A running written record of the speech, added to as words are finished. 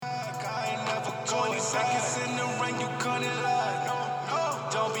20 seconds in the ring, you couldn't lie.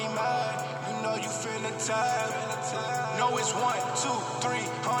 Don't be mad, you know you finna tap. No, it's 1, 2, 3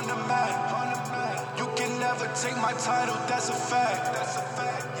 on the mat. You can never take my title, that's a fact.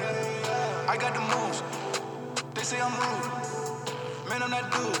 I got the moves, they say I'm rude. Man, I'm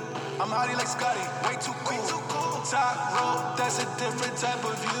that dude, I'm hottie like Scotty, way too cool. Top rope, that's a different type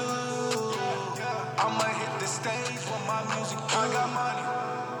of view. I'ma hit the stage for my music. I got money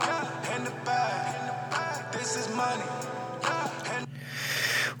in the bag. This is money.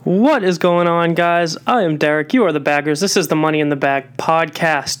 What is going on, guys? I am Derek. You are the Baggers. This is the Money in the Bag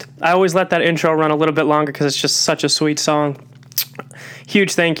podcast. I always let that intro run a little bit longer because it's just such a sweet song.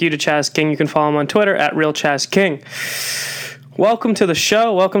 Huge thank you to Chaz King. You can follow him on Twitter at RealChazKing. Welcome to the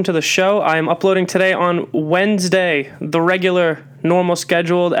show. I am uploading today on Wednesday, the regular, normal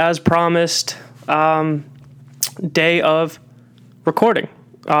scheduled, as promised, day of recording.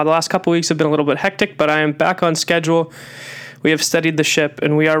 The last couple weeks have been a little bit hectic, but I am back on schedule. We have steadied the ship,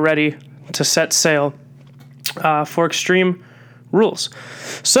 and we are ready to set sail for Extreme Rules.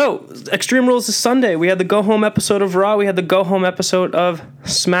 So, Extreme Rules is Sunday. We had the go-home episode of Raw. We had the go-home episode of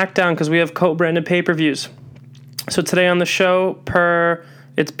SmackDown because we have co-branded pay-per-views. So today on the show, per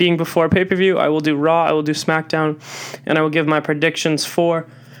it's being before pay-per-view, I will do Raw, I will do SmackDown, and I will give my predictions for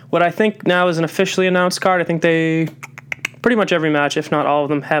what I think now is an officially announced card. I think pretty much every match, if not all of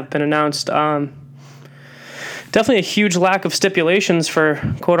them, have been announced. Definitely a huge lack of stipulations for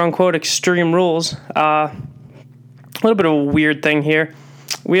quote-unquote Extreme Rules. A little bit of a weird thing here.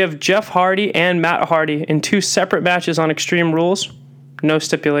 We have Jeff Hardy and Matt Hardy in two separate matches on Extreme Rules. No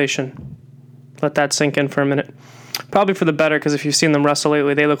stipulation. Let that sink in for a minute. Probably for the better, because if you've seen them wrestle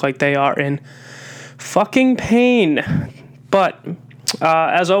lately, they look like they are in fucking pain. But,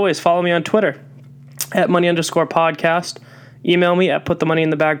 as always, follow me on Twitter at money_podcast. Email me at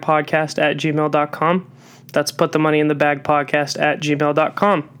putthemoneyinthebagpodcast@gmail.com. That's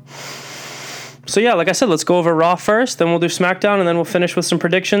putthemoneyinthebagpodcast@gmail.com. So yeah, like I said, let's go over Raw first, then we'll do SmackDown, and then we'll finish with some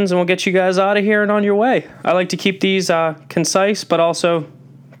predictions, and we'll get you guys out of here and on your way. I like to keep these concise, but also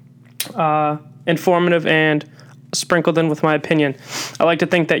informative and sprinkled in with my opinion. I like to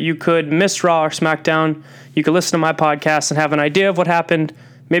think that you could miss Raw or SmackDown. You could listen to my podcast and have an idea of what happened,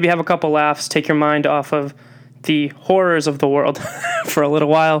 maybe have a couple laughs, take your mind off of the horrors of the world for a little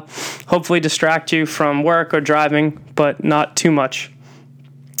while, hopefully distract you from work or driving, but not too much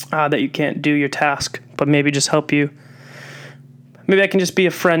that you can't do your task, but maybe just help you. Maybe I can just be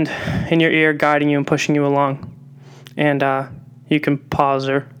a friend in your ear, guiding you and pushing you along, and you can pause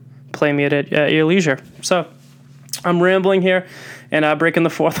or play me at your leisure. So I'm rambling here and breaking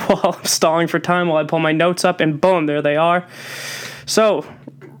the fourth wall. I'm stalling for time while I pull my notes up, and boom, there they are. So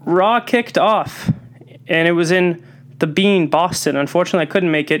Raw kicked off, and it was in the Bean, Boston. Unfortunately, I couldn't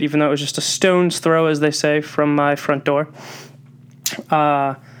make it, even though it was just a stone's throw, as they say, from my front door.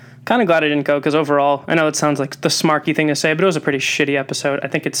 Kind of glad I didn't go, because overall, I know it sounds like the smarky thing to say, but it was a pretty shitty episode. I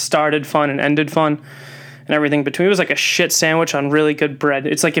think it started fun and ended fun, and everything between. It was like a shit sandwich on really good bread.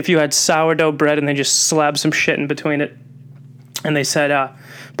 It's like if you had sourdough bread and they just slapped some shit in between it. And they said,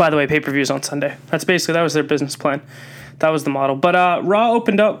 by the way, pay-per-view's on Sunday. That was their business plan. That was the model. But Raw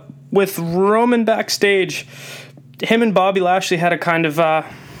opened up with Roman backstage. Him and Bobby Lashley had a kind of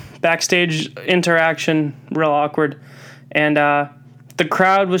backstage interaction, real awkward. And the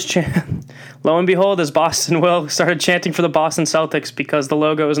crowd was chanting. Lo and behold, as Boston Will started chanting for the Boston Celtics because the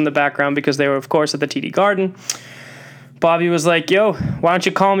logo was in the background, because they were, of course, at the TD Garden. Bobby was like, yo, why don't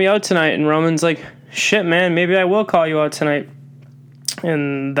you call me out tonight? And Roman's like, shit, man, maybe I will call you out tonight.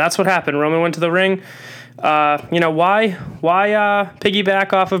 And that's what happened. Roman went to the ring. Why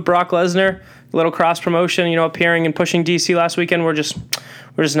piggyback off of Brock Lesnar? A little cross promotion, appearing and pushing DC last weekend. We're just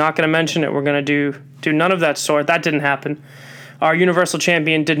not going to mention it. We're going to do none of that sort. That didn't happen. Our Universal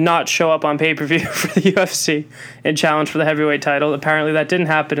Champion did not show up on pay-per-view for the UFC and challenge for the heavyweight title. Apparently that didn't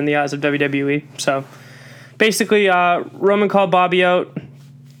happen in the eyes of WWE. So basically, Roman called Bobby out.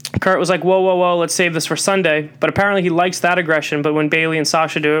 Kurt was like, whoa, let's save this for Sunday. But apparently he likes that aggression. But when Bayley and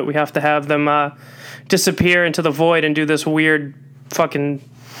Sasha do it, we have to have them disappear into the void and do this weird fucking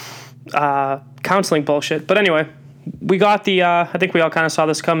counseling bullshit. But anyway, we got I think we all kind of saw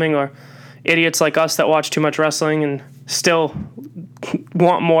this coming, or idiots like us that watch too much wrestling and still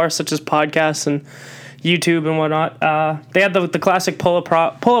want more, such as podcasts and YouTube and whatnot. They had the classic pull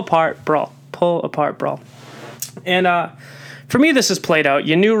apart brawl. And for me, this is played out.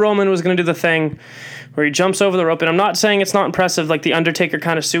 You knew Roman was going to do the thing where he jumps over the rope, and I'm not saying it's not impressive, like the Undertaker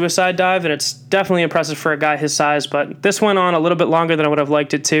kind of suicide dive, and it's definitely impressive for a guy his size, but this went on a little bit longer than I would have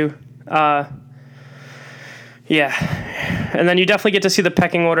liked it to. Yeah. And then you definitely get to see the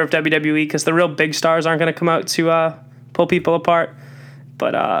pecking order of WWE because the real big stars aren't going to come out to pull people apart.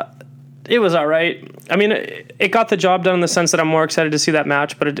 But it was all right. I mean, it got the job done in the sense that I'm more excited to see that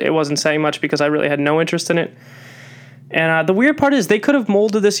match, but it wasn't saying much because I really had no interest in it. And the weird part is they could have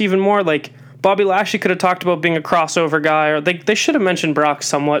molded this even more. Like, Bobby Lashley could have talked about being a crossover guy, or they should have mentioned Brock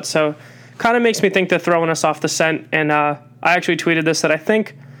somewhat. So kind of makes me think they're throwing us off the scent. And I actually tweeted this, that I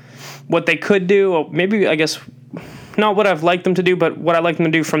think what they could do, or maybe, I guess, not what I've liked them to do, but what I'd like them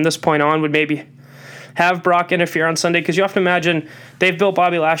to do from this point on would maybe have Brock interfere on Sunday, because you have to imagine they've built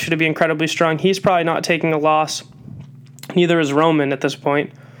Bobby Lashley to be incredibly strong. He's probably not taking a loss. Neither is Roman at this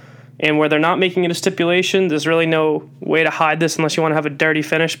point. And where they're not making it a stipulation, there's really no way to hide this unless you want to have a dirty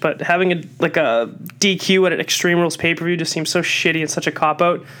finish. But having a DQ at an Extreme Rules pay-per-view just seems so shitty and such a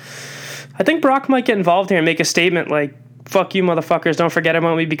cop-out. I think Brock might get involved here and make a statement like, fuck you motherfuckers, don't forget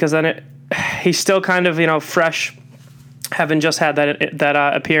about me, because then he's still kind of, fresh, having just had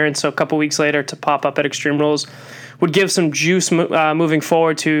that appearance. So a couple weeks later to pop up at Extreme Rules would give some juice moving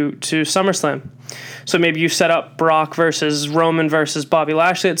forward to SummerSlam. So maybe you set up Brock versus Roman versus Bobby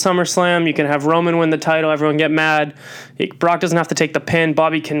Lashley at SummerSlam. You can have Roman win the title. Everyone get mad. Brock doesn't have to take the pin.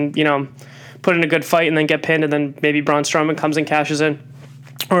 Bobby can, put in a good fight and then get pinned, and then maybe Braun Strowman comes and cashes in.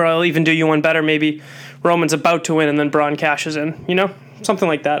 Or I'll even do you one better. Maybe Roman's about to win and then Braun cashes in. Something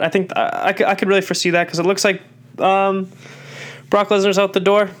like that. I think I could really foresee that because it looks like Brock Lesnar's out the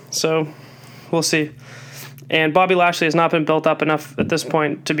door. So we'll see. And Bobby Lashley has not been built up enough at this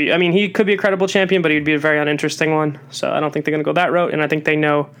point to be... I mean, he could be a credible champion, but he'd be a very uninteresting one. So I don't think they're going to go that route, and I think they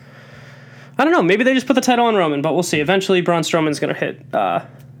know... I don't know, maybe they just put the title on Roman, but we'll see. Eventually, Braun Strowman's going to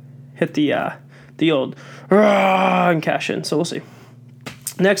hit the old... and cash in, so we'll see.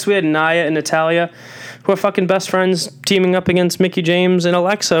 Next, we had Nia and Natalya, who are fucking best friends, teaming up against Mickie James and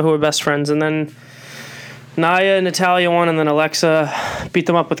Alexa, who are best friends, and then... Nia and Natalya won, and then Alexa beat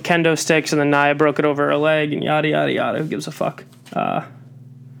them up with kendo sticks, and then Nia broke it over her leg, and yada, yada, yada. Who gives a fuck?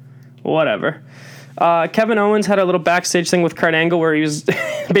 Whatever. Kevin Owens had a little backstage thing with Kurt Angle where he was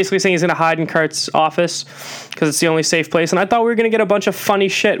basically saying he's going to hide in Kurt's office because it's the only safe place. And I thought we were going to get a bunch of funny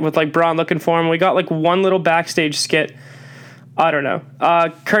shit with, Braun looking for him. We got, one little backstage skit. I don't know.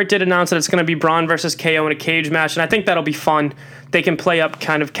 Kurt did announce that it's going to be Braun versus KO in a cage match, and I think that'll be fun. They can play up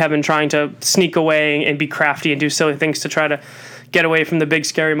kind of Kevin trying to sneak away and be crafty and do silly things to try to get away from the big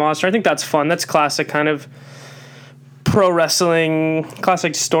scary monster. I think that's fun. That's classic kind of pro wrestling,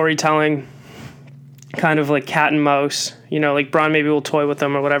 classic storytelling, kind of like cat and mouse. Braun maybe will toy with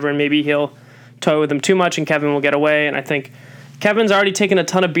them or whatever, and maybe he'll toy with them too much and Kevin will get away. And I think Kevin's already taken a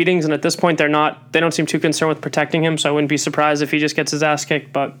ton of beatings, and at this point they don't seem too concerned with protecting him, so I wouldn't be surprised if he just gets his ass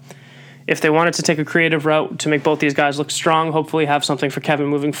kicked. But if they wanted to take a creative route to make both these guys look strong, hopefully have something for Kevin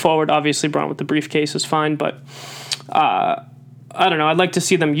moving forward. Obviously, Braun with the briefcase is fine, but I don't know. I'd like to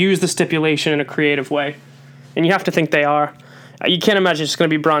see them use the stipulation in a creative way, and you have to think they are. You can't imagine it's going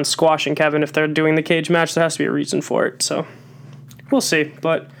to be Braun squashing Kevin if they're doing the cage match. There has to be a reason for it, so we'll see.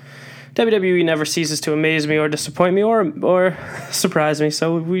 But WWE never ceases to amaze me or disappoint me or surprise me,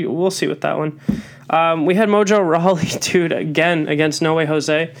 so we'll see with that one. We had Mojo Rawley, dude, again against No Way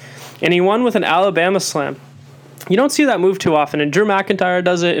Jose, and he won with an Alabama Slam. You don't see that move too often, and Drew McIntyre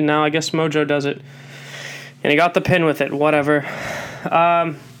does it, and now I guess Mojo does it. And he got the pin with it, whatever.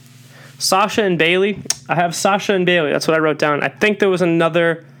 Sasha and Bayley. I have Sasha and Bayley, that's what I wrote down. I think there was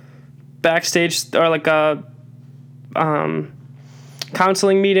another backstage, or a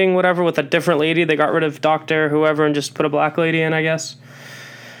counseling meeting, whatever, with a different lady. They got rid of Dr. whoever and just put a black lady in, I guess.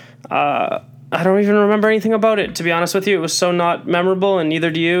 I don't even remember anything about it, to be honest with you. It was so not memorable, and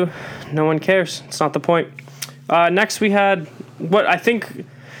neither do you. No one cares. It's not the point. Next, we had what I think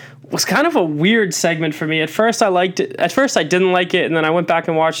was kind of a weird segment for me. At first, I liked it. At first, I didn't like it, and then I went back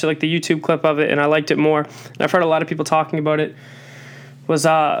and watched the YouTube clip of it, and I liked it more. And I've heard a lot of people talking about it. Was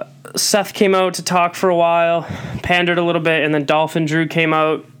Seth came out to talk for a while, pandered a little bit, and then Dolph and Drew came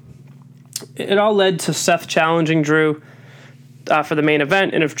out. It all led to Seth challenging Drew for the main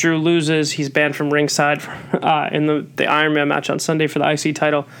event, and if Drew loses, he's banned from ringside in the Iron Man match on Sunday for the IC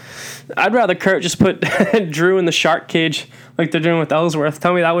title. I'd rather Kurt just put Drew in the shark cage like they're doing with Ellsworth.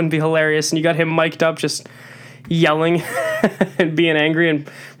 Tell me that wouldn't be hilarious. And you got him mic'd up just yelling and being angry and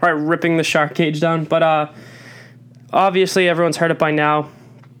probably ripping the shark cage down. But obviously everyone's heard it by now.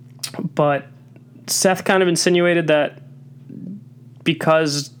 But Seth kind of insinuated that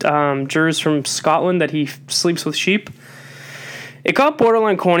because Drew's from Scotland that he sleeps with sheep. It got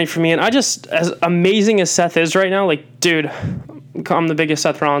borderline corny for me, and I just, as amazing as Seth is right now, dude, I'm the biggest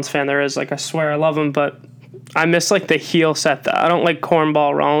Seth Rollins fan there is. I swear I love him, but I miss, the heel Seth. I don't like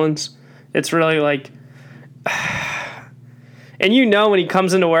cornball Rollins. It's really, And you know when he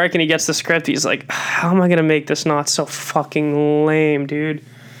comes into work and he gets the script, he's like, how am I going to make this not so fucking lame, dude?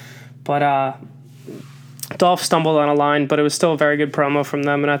 But Dolph stumbled on a line, but it was still a very good promo from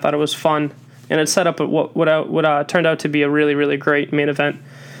them, and I thought it was fun. And it set up what turned out to be a really, really great main event.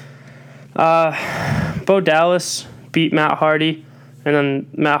 Bo Dallas beat Matt Hardy, and then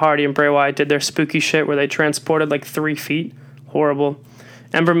Matt Hardy and Bray Wyatt did their spooky shit where they transported like 3 feet. Horrible.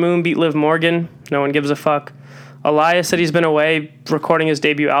 Ember Moon beat Liv Morgan. No one gives a fuck. Elias said he's been away recording his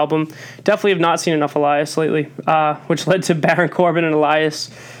debut album. Definitely have not seen enough Elias lately, which led to Baron Corbin and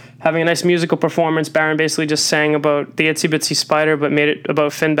Elias having a nice musical performance. Baron basically just sang about the Itsy Bitsy Spider, but made it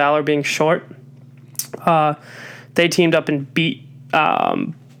about Finn Balor being short. They teamed up and beat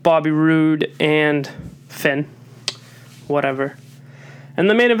Bobby Roode and Finn. Whatever. And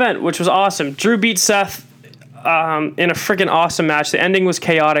the main event, which was awesome. Drew beat Seth in a freaking awesome match. The ending was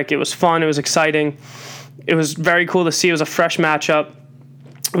chaotic. It was fun. It was exciting. It was very cool to see. It was a fresh matchup.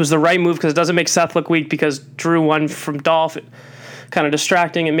 It was the right move because it doesn't make Seth look weak because Drew won from Dolph. Kind of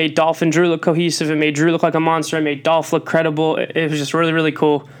distracting. It made Dolph and Drew look cohesive. It made Drew look like a monster. It made Dolph look credible. It was just really, really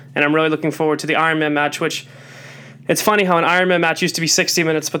cool. And I'm really looking forward to the Iron Man match, which it's funny how an Iron Man match used to be 60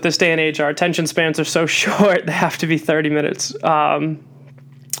 minutes, but this day and age, our attention spans are so short, they have to be 30 minutes.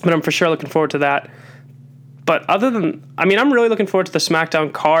 But I'm for sure looking forward to that. But I'm really looking forward to the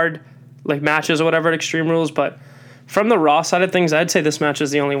SmackDown card, like matches or whatever at Extreme Rules, but from the Raw side of things, I'd say this match is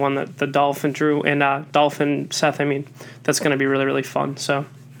the only one that the Dolph and Drew and Dolph and Seth, that's going to be really, really fun. So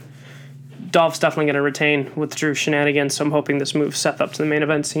Dolph's definitely going to retain with Drew shenanigans, so I'm hoping this moves Seth up to the main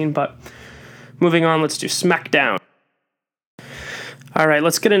event scene. But moving on, let's do SmackDown. All right,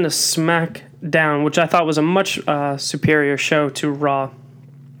 let's get into SmackDown, which I thought was a much superior show to Raw.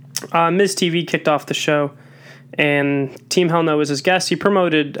 Miz TV kicked off the show, and Team Hell No was his guest. He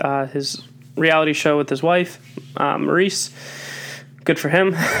promoted his reality show with his wife, Maurice. Good for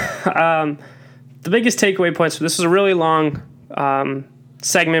him. The biggest takeaway points, this was a really long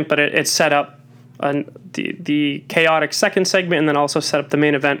segment, but it set up the chaotic second segment and then also set up the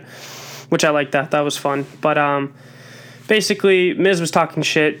main event, which I liked that. That was fun. But basically, Miz was talking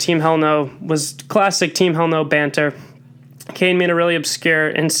shit. Team Hell No was classic Team Hell No banter. Kane made a really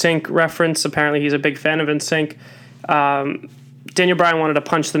obscure NSYNC reference. Apparently, he's a big fan of NSYNC. Daniel Bryan wanted to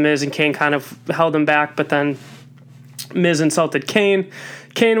punch The Miz, and Kane kind of held him back, but then Miz insulted Kane.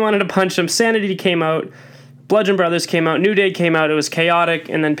 Kane wanted to punch him. Sanity came out. Bludgeon Brothers came out. New Day came out. It was chaotic,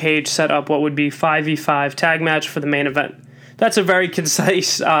 and then Paige set up what would be 5v5 tag match for the main event. That's a very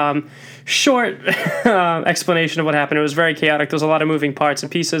concise, short explanation of what happened. It was very chaotic. There was a lot of moving parts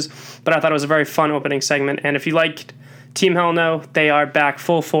and pieces, but I thought it was a very fun opening segment. And if you liked Team Hell No, they are back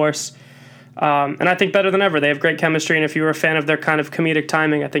full force. And I think better than ever. They have great chemistry, and if you were a fan of their kind of comedic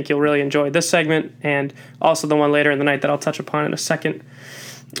timing, I think you'll really enjoy this segment and also the one later in the night that I'll touch upon in a second.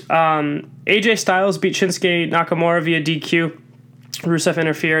 AJ Styles beat Shinsuke Nakamura via DQ. Rusev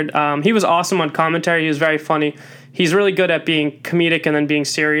interfered. He was awesome on commentary. He was very funny. He's really good at being comedic and then being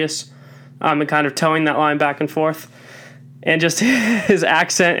serious, and kind of towing that line back and forth. And just his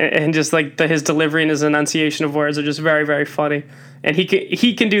accent and just like his delivery and his enunciation of words are just very, very funny. And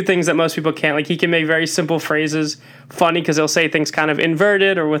he can do things that most people can't. Like, he can make very simple phrases funny because he'll say things kind of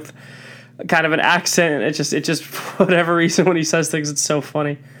inverted or with kind of an accent. And it just for whatever reason, when he says things, it's so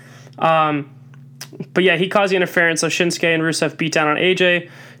funny. But yeah, he caused the interference. So Shinsuke and Rusev beat down on AJ.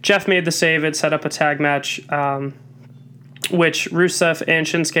 Jeff made the save. It set up a tag match, which Rusev and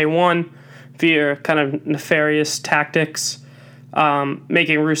Shinsuke won via kind of nefarious tactics,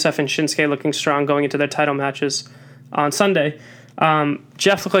 making Rusev and Shinsuke looking strong going into their title matches on Sunday.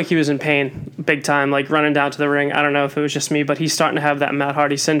 Jeff looked like he was in pain big time, like running down to the ring. I don't know if it was just me, but he's starting to have that Matt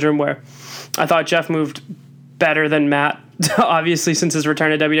Hardy syndrome where I thought Jeff moved better than Matt, obviously, since his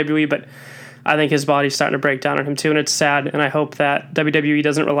return to WWE, but I think his body's starting to break down on him too, and it's sad, and I hope that WWE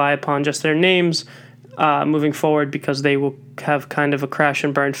doesn't rely upon just their names moving forward because they will have kind of a crash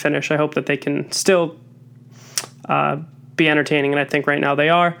and burn finish. I hope that they can still be entertaining, and I think right now they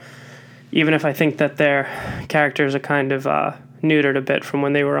are, even if I think that their characters are kind of neutered a bit from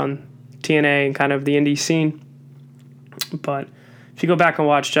when they were on TNA and kind of the indie scene. But if you go back and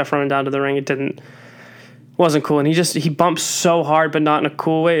watch Jeff running down to the ring, it wasn't cool. And he bumps so hard, but not in a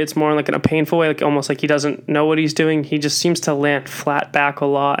cool way. It's more like in a painful way, like almost like he doesn't know what he's doing. He just seems to land flat back a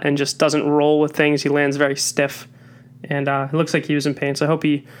lot and just doesn't roll with things. He lands very stiff, and it looks like he was in pain. So I hope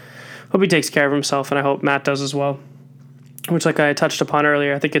he takes care of himself, and I hope Matt does as well. Which, like I touched upon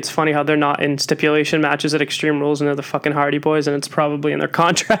earlier, I think it's funny how they're not in stipulation matches at Extreme Rules, and they're the fucking Hardy Boys, and it's probably in their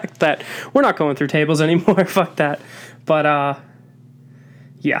contract that we're not going through tables anymore. Fuck that. But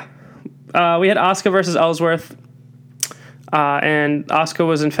yeah. We had Asuka versus Ellsworth. And Asuka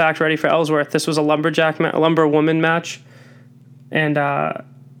was in fact ready for Ellsworth. This was a lumber woman match. And,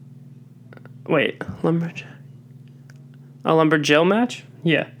 lumberjack? A lumberjill match?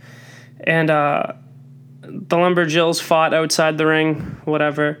 Yeah. And, the lumberjills fought outside the ring,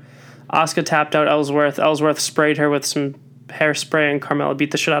 whatever. Asuka tapped out Ellsworth. Ellsworth sprayed her with some hairspray, and Carmella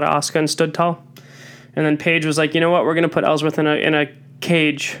beat the shit out of Asuka and stood tall. And then Paige was like, you know what? We're going to put Ellsworth in a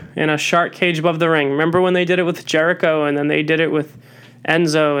cage, in a shark cage above the ring. Remember when they did it with Jericho, and then they did it with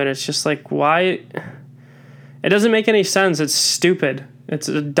Enzo, and it's just like, why? It doesn't make any sense. It's stupid. It's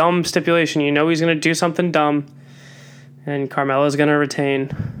a dumb stipulation. You know he's going to do something dumb, and Carmella's going to retain.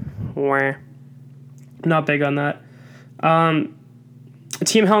 Wah. Not big on that.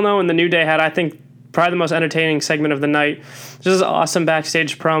 Team Hell No and the New Day had, I think, probably the most entertaining segment of the night. Just an awesome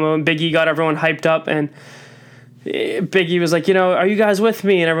backstage promo, and Big E got everyone hyped up, and Big E was like, are you guys with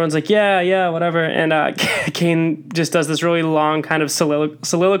me? And everyone's like, yeah, whatever. And Kane just does this really long kind of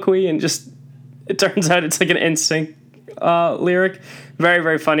soliloquy, and just, it turns out it's like an NSYNC lyric. Very,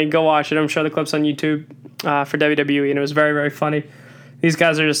 very funny. Go watch it. I'm sure the clip's on YouTube for WWE, and it was very, very funny. These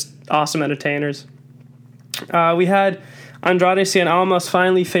guys are just awesome entertainers. We had Andrade Cien Almas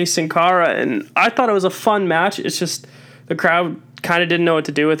finally face Sin Cara, and I thought it was a fun match. It's just the crowd kind of didn't know what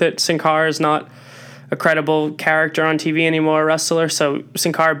to do with it. Sin Cara is not a credible character on TV anymore, a wrestler, so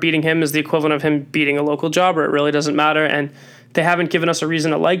Sin Cara beating him is the equivalent of him beating a local jobber. It really doesn't matter, and they haven't given us a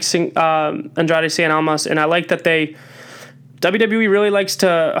reason to like Andrade Cien Almas, and I like that WWE really likes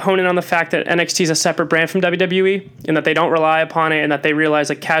to hone in on the fact that NXT is a separate brand from WWE, and that they don't rely upon it, and that they realize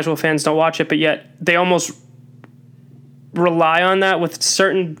that casual fans don't watch it, but yet they almost rely on that with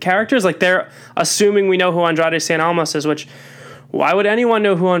certain characters. Like, they're assuming we know who Andrade Cien Almas is, which, why would anyone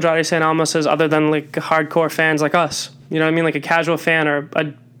know who Andrade Cien Almas is other than like hardcore fans like us? You know what I mean? Like a casual fan or a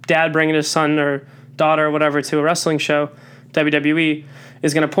dad bringing his son or daughter or whatever to a wrestling show, WWE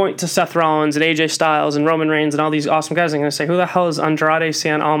is going to point to Seth Rollins and AJ Styles and Roman Reigns and all these awesome guys. And going to say, who the hell is Andrade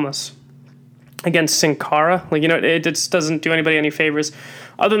Cien Almas against Sin Cara? Like, it just doesn't do anybody any favors,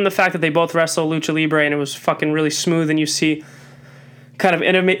 other than the fact that they both wrestle Lucha Libre, and it was fucking really smooth, and you see kind of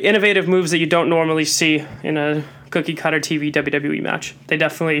innovative moves that you don't normally see in a cookie-cutter TV WWE match. They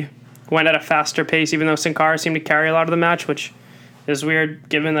definitely went at a faster pace, even though Sin Cara seemed to carry a lot of the match, which is weird,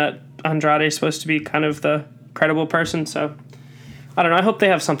 given that Andrade is supposed to be kind of the credible person. So, I don't know. I hope they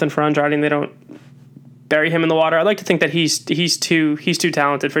have something for Andrade and they don't bury him in the water. I like to think that he's too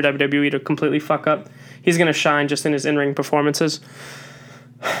talented for WWE to completely fuck up. He's going to shine just in his in-ring performances.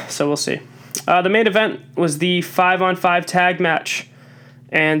 So we'll see. The main event was the 5-on-5 tag match,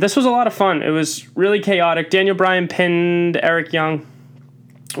 and this was a lot of fun. It was really chaotic. Daniel Bryan pinned Eric Young,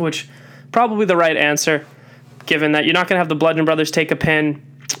 which probably the right answer, given that you're not going to have the Bludgeon Brothers take a pin.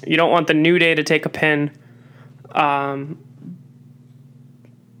 You don't want the New Day to take a pin.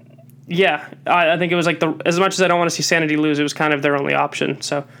 Yeah, I think it was like as much as I don't want to see Sanity lose, it was kind of their only option.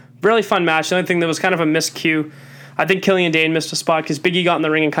 So, really fun match. The only thing that was kind of a miscue, I think Killian Dane missed a spot because Big E got in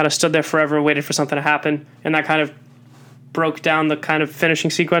the ring and kind of stood there forever and waited for something to happen, and that kind of broke down the kind of finishing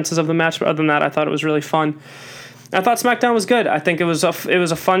sequences of the match. But other than that, I thought it was really fun. I thought SmackDown was good. I think it was a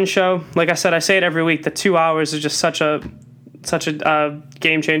fun show. Like I said, I say it every week. The 2 hours is just such a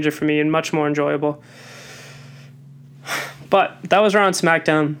game changer for me and much more enjoyable. But that was around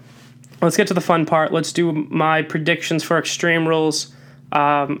SmackDown. Let's get to the fun part. Let's do my predictions for Extreme Rules.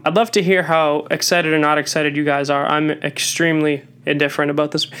 I'd love to hear how excited or not excited you guys are. I'm extremely indifferent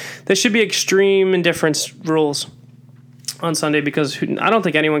about this. There should be extreme indifference rules on Sunday because I don't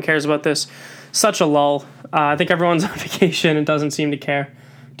think anyone cares about this. Such a lull. I think everyone's on vacation and doesn't seem to care.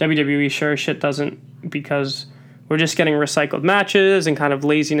 WWE sure as shit doesn't, because we're just getting recycled matches and kind of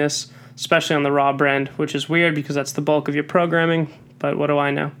laziness, especially on the Raw brand, which is weird because that's the bulk of your programming, but what do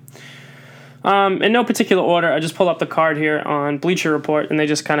I know? In no particular order, I just pulled up the card here on Bleacher Report, and they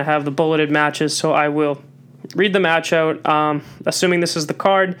just kind of have the bulleted matches, so I will read the match out, assuming this is the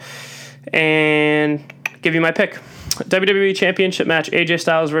card, and give you my pick. WWE Championship match, AJ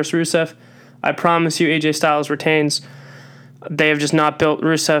Styles versus Rusev. I promise you AJ Styles retains. They have just not built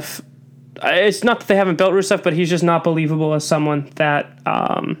Rusev. It's not that they haven't built Rusev, but he's just not believable as someone that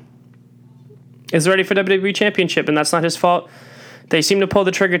is ready for WWE Championship, and that's not his fault. They seem to pull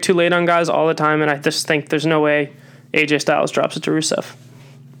the trigger too late on guys all the time, and I just think there's no way AJ Styles drops it to Rusev.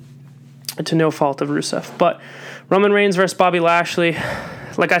 To no fault of Rusev. But Roman Reigns versus Bobby Lashley,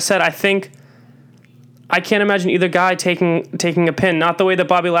 like I said, I can't imagine either guy taking a pin. Not the way that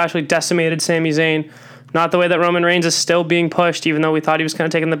Bobby Lashley decimated Sami Zayn. Not the way that Roman Reigns is still being pushed, even though we thought he was kind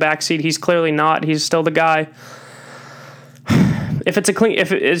of taking the back seat. He's clearly not. He's still the guy. if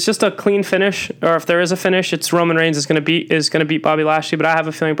it's just a clean finish, or if there is a finish, it's Roman Reigns is going to beat Bobby Lashley. But I have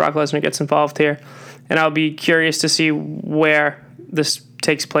a feeling Brock Lesnar gets involved here, and I'll be curious to see where this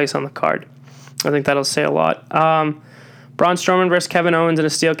takes place on the card. I think that'll say a lot. Braun Strowman versus Kevin Owens in a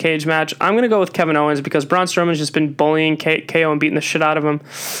steel cage match. I'm going to go with Kevin Owens because Braun Strowman's just been bullying KO and beating the shit out of him.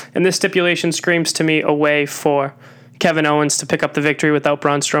 And this stipulation screams to me a way for Kevin Owens to pick up the victory without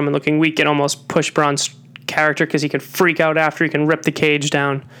Braun Strowman looking weak and almost push Braun's character because he can freak out after, he can rip the cage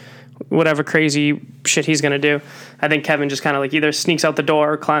down, whatever crazy shit he's going to do. I think Kevin just kind of like either sneaks out the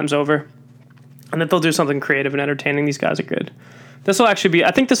door or climbs over. And that they'll do something creative and entertaining. These guys are good.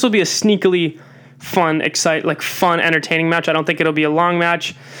 I think this will be a sneakily fun, entertaining match. I don't think it'll be a long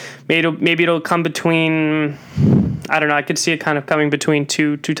match. Maybe it'll come between, I don't know, I could see it kind of coming between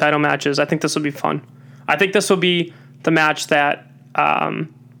two title matches. I think this will be fun. I think this will be the match that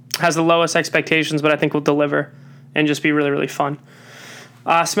has the lowest expectations, but I think will deliver and just be really, really fun.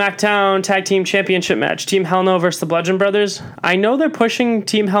 SmackDown Tag Team Championship match. Team Hell No versus the Bludgeon Brothers. I know they're pushing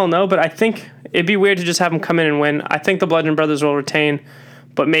Team Hell No, but I think it'd be weird to just have them come in and win. I think the Bludgeon Brothers will retain,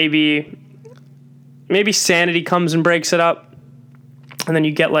 but maybe Sanity comes and breaks it up, and then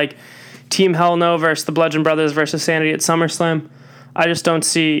you get like Team Hell No versus the Bludgeon Brothers versus Sanity at SummerSlam. I just don't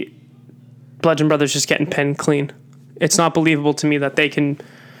see Bludgeon Brothers just getting pinned clean. It's not believable to me that a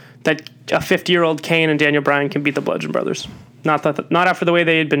 50-year-old Kane and Daniel Bryan can beat the Bludgeon Brothers. Not after the way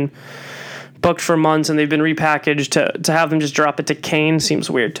they had been booked for months and they've been repackaged to have them just drop it to Kane seems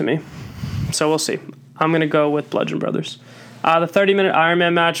weird to me. So we'll see. I'm going to go with Bludgeon Brothers. The 30-minute Iron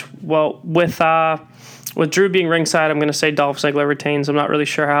Man match, well, with Drew being ringside, I'm going to say Dolph Ziggler retains. I'm not really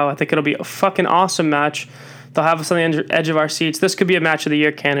sure how. I think it'll be a fucking awesome match. They'll have us on the edge of our seats. This could be a match of the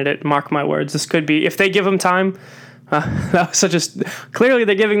year candidate. Mark my words. This could be, if they give them time. That was clearly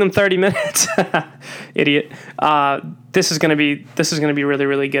they're giving them 30 minutes. Idiot. This is going to be really,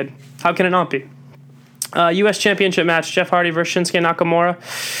 really good. How can it not be? U.S. Championship match, Jeff Hardy versus Shinsuke Nakamura.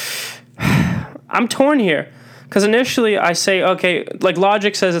 I'm torn here. Because initially I say, okay, like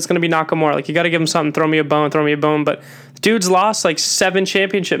logic says it's going to be Nakamura. Like you got to give him something, throw me a bone. But dude's lost like 7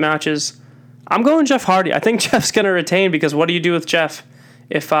 championship matches. I'm going Jeff Hardy. I think Jeff's going to retain because what do you do with Jeff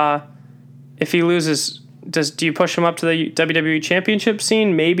if he loses? Do you push him up to the WWE Championship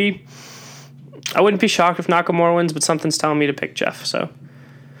scene? Maybe. I wouldn't be shocked if Nakamura wins, but something's telling me to pick Jeff. So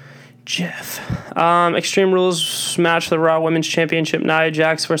Jeff. Extreme Rules match for the Raw Women's Championship. Nia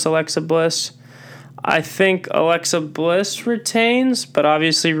Jax versus Alexa Bliss. I think Alexa Bliss retains, but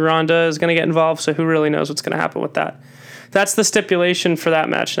obviously Ronda is going to get involved, so who really knows what's going to happen with that. That's the stipulation for that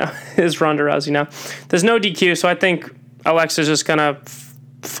match now, is Ronda Rousey now. There's no DQ, so I think Alexa's just going to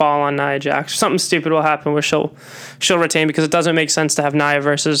fall on Nia Jax. Something stupid will happen where she'll retain because it doesn't make sense to have Nia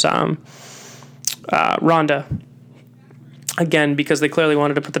versus Ronda. Again, because they clearly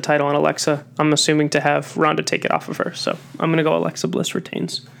wanted to put the title on Alexa. I'm assuming to have Ronda take it off of her, so I'm going to go Alexa Bliss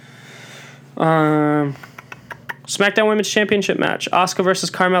retains. SmackDown Women's Championship match, Asuka versus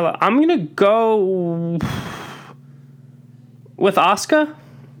Carmella. I'm going to go with Asuka,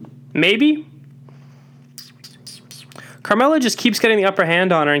 maybe. Carmella just keeps getting the upper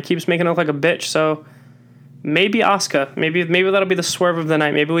hand on her and keeps making her look like a bitch, so maybe Asuka. Maybe that'll be the swerve of the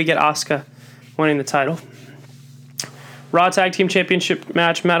night. Maybe we get Asuka winning the title. Raw Tag Team Championship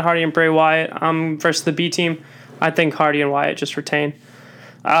match, Matt Hardy and Bray Wyatt versus the B Team. I think Hardy and Wyatt just retain.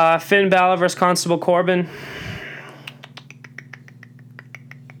 Finn Balor versus Constable Corbin.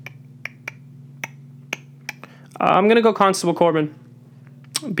 I'm going to go Constable Corbin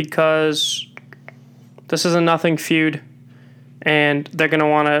because this is a nothing feud and they're going to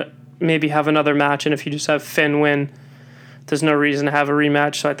want to maybe have another match, and if you just have Finn win, there's no reason to have a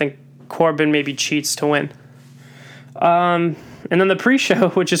rematch, so I think Corbin maybe cheats to win. And then the pre-show,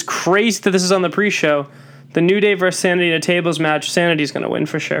 which is crazy that this is on the pre-show, the New Day versus Sanity in a tables match. Sanity's going to win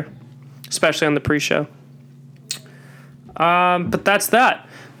for sure, especially on the pre-show. But that's that.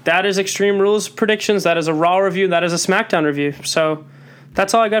 That is Extreme Rules predictions. That is a Raw review. That is a SmackDown review. So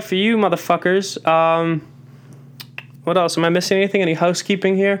that's all I got for you, motherfuckers. What else? Am I missing anything? Any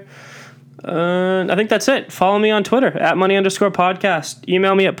housekeeping here? I think that's it. Follow me on Twitter at @money_podcast.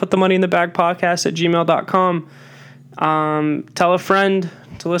 Email me at putthemoneyinthebagpodcast@gmail.com. Tell a friend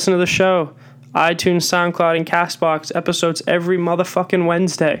to listen to the show. iTunes, SoundCloud, and CastBox episodes every motherfucking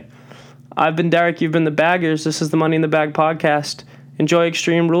Wednesday. I've been Derek. You've been the Baggers. This is the Money in the Bag podcast. Enjoy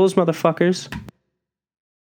Extreme Rules, motherfuckers.